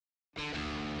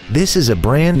This is a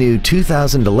brand new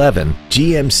 2011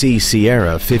 GMC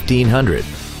Sierra 1500.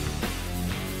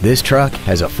 This truck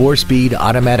has a 4-speed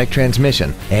automatic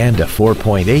transmission and a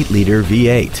 4.8-liter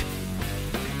V8.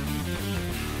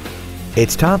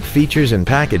 Its top features and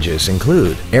packages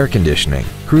include air conditioning,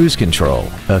 cruise control,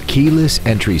 a keyless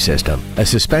entry system, a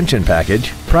suspension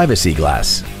package, privacy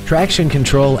glass, traction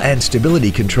control and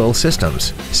stability control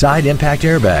systems, side impact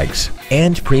airbags,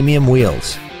 and premium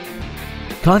wheels.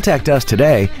 Contact us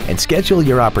today and schedule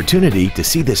your opportunity to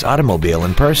see this automobile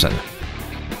in person.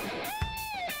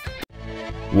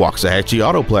 Waxahachie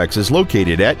Autoplex is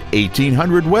located at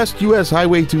 1800 West US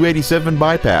Highway 287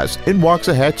 Bypass in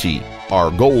Waxahachie.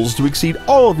 Our goal is to exceed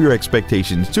all of your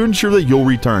expectations to ensure that you'll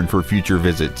return for future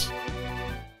visits.